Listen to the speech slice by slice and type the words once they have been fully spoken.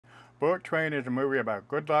Bullet Train is a movie about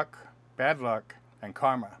good luck, bad luck, and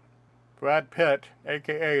karma. Brad Pitt,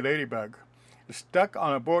 a.k.a. Ladybug, is stuck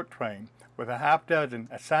on a bullet train with a half-dozen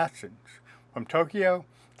assassins from Tokyo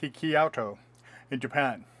to Kyoto in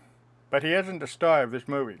Japan. But he isn't the star of this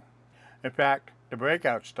movie. In fact, the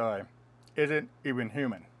Breakout Star isn't even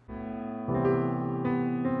human.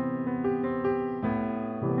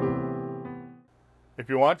 If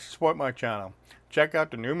you want to support my channel, check out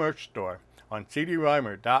the new merch store on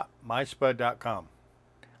cdreimer.myspud.com.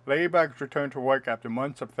 Ladybug's returned to work after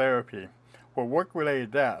months of therapy for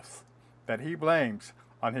work-related deaths that he blames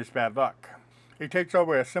on his bad luck. He takes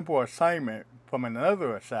over a simple assignment from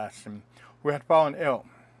another assassin who had fallen ill.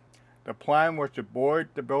 The plan was to board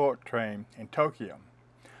the bullet train in Tokyo,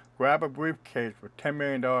 grab a briefcase with $10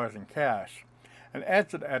 million in cash, and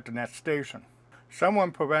exit at the next station.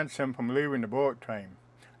 Someone prevents him from leaving the bullet train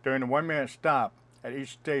during the 1-minute stop at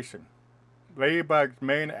each station. Ladybug's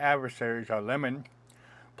main adversaries are Lemon,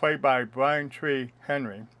 played by Brian Tree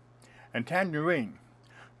Henry, and Tangerine,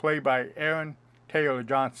 played by Aaron Taylor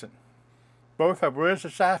Johnson. Both are British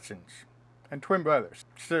assassins and twin brothers.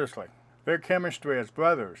 Seriously, their chemistry as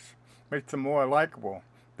brothers makes them more likable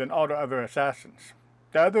than all the other assassins.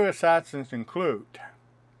 The other assassins include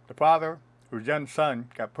the father, whose young son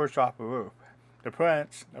got pushed off a roof, the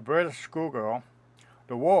prince, a British schoolgirl,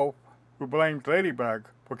 the wolf, who blames Ladybug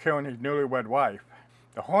for killing his newlywed wife,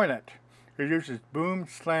 the hornet, who uses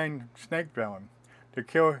boom-slang snake venom to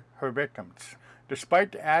kill her victims.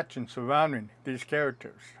 Despite the action surrounding these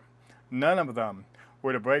characters, none of them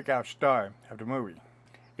were the breakout star of the movie.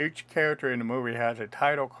 Each character in the movie has a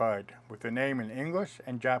title card with the name in English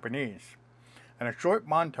and Japanese, and a short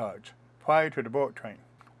montage prior to the bullet train.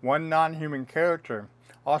 One non-human character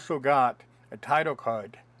also got a title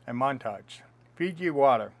card and montage. FIJI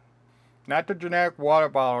water. Not the generic water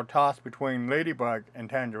bottle tossed between Ladybug and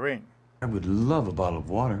Tangerine. I would love a bottle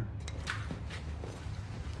of water.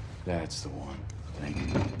 That's the one. Thank you.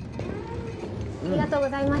 ありがとうご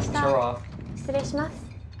ざいました。失礼します。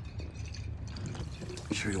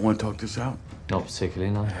 Sure you want to talk this out? Not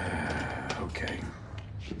particularly, no. Okay.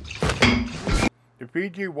 The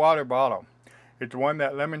FIJI water bottle is the one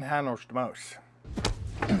that Lemon handles the most.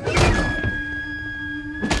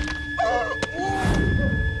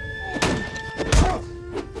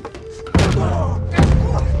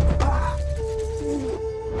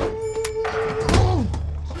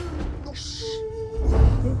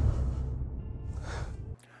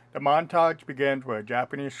 The montage begins with a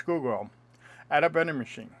Japanese schoolgirl at a vending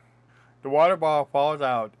machine. The water bottle falls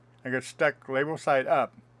out and gets stuck label side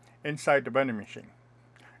up inside the vending machine.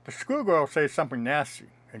 The schoolgirl says something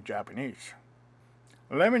nasty in Japanese.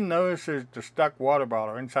 Lemon notices the stuck water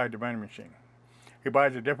bottle inside the vending machine. He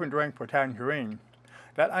buys a different drink for Tangerine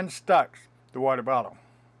that unstucks the water bottle.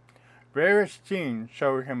 Various scenes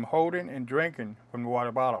show him holding and drinking from the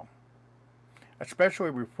water bottle,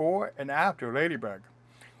 especially before and after Ladybug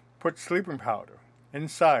puts sleeping powder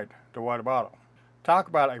inside the water bottle. Talk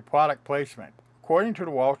about a product placement. According to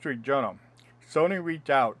the Wall Street Journal, Sony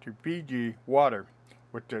reached out to FIJI Water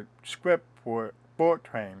with the script for Bullet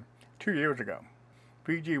Train 2 years ago.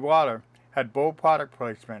 FIJI Water had bold product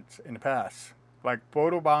placements in the past, like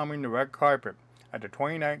photobombing the red carpet at the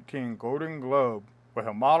 2019 Golden Globe with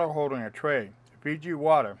a model holding a tray of FIJI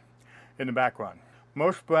Water in the background.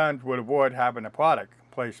 Most brands would avoid having a product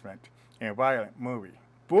placement in a violent movie.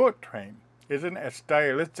 Bullet Train isn't as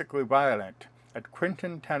stylistically violent as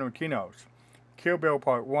Quentin Tarantino's Kill Bill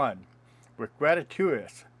Part 1, with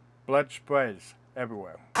gratuitous blood sprays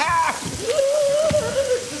everywhere.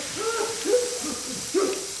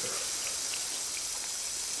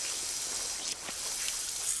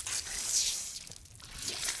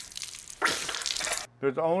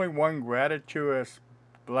 There's only one gratuitous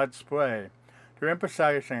blood spray to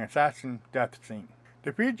emphasize an assassin death scene.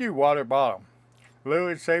 The FIJI water bottle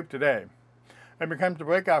literally saved today and becomes the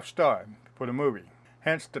breakout star for the movie,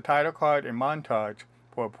 hence the title card and montage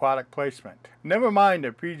for a product placement. Never mind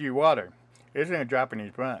that FIJI water isn't a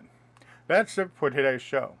Japanese brand. That's it for today's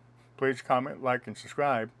show. Please comment, like, and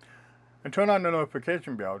subscribe, and turn on the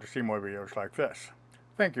notification bell to see more videos like this.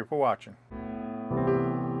 Thank you for watching.